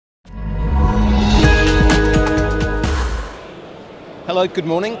Hello, good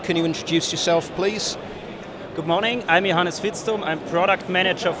morning. Can you introduce yourself, please? Good morning, I'm Johannes Fitztum. I'm product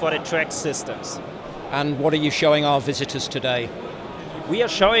manager for the track systems. And what are you showing our visitors today? We are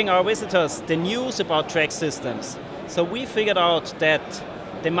showing our visitors the news about track systems. So we figured out that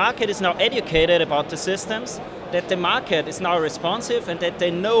the market is now educated about the systems, that the market is now responsive, and that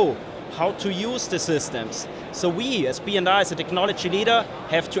they know how to use the systems. So we, as B&I, as a technology leader,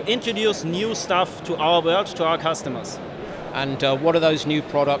 have to introduce new stuff to our world, to our customers. And what do those new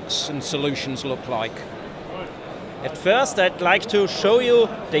products and solutions look like? At first, I'd like to show you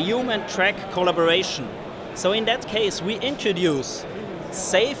the Human-Track Collaboration. So in that case, we introduce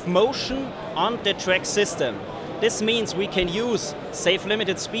safe motion on the track system. This means we can use safe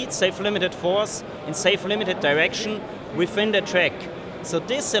limited speed, safe limited force, and safe limited direction within the track. So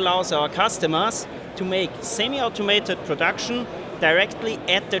this allows our customers to make semi-automated production directly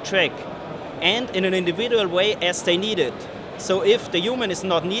at the track and in an individual way as they need it. So if the human is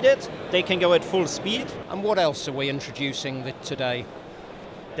not needed, they can go at full speed. And what else are we introducing today?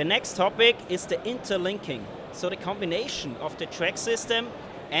 The next topic is the interlinking. So the combination of the track system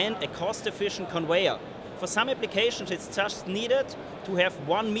and a cost-efficient conveyor. For some applications, it's just needed to have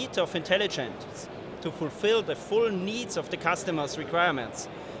 1 meter of intelligence to fulfill the full needs of the customer's requirements.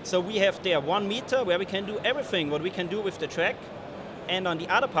 So we have there 1 meter where we can do everything what we can do with the track. And on the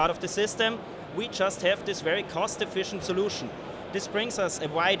other part of the system, we just have this very cost-efficient solution. This brings us a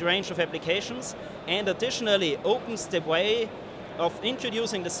wide range of applications and additionally opens the way of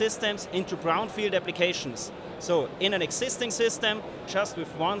introducing the systems into brownfield applications. So in an existing system, just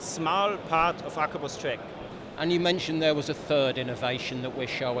with one small part of ACOPOStrak. And you mentioned there was a third innovation that we're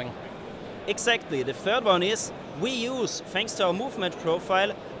showing. Exactly. The third one is we use, thanks to our movement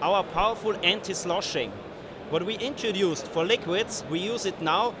profile, our powerful anti-sloshing. What we introduced for liquids, we use it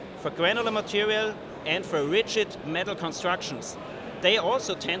now for granular material and for rigid metal constructions. They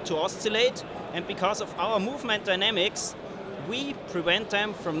also tend to oscillate, and because of our movement dynamics, we prevent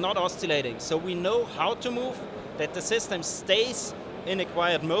them from not oscillating. So we know how to move, that the system stays in a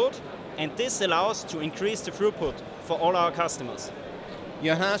quiet mode, and this allows to increase the throughput for all our customers.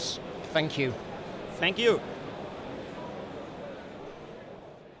 Johannes, thank you. Thank you.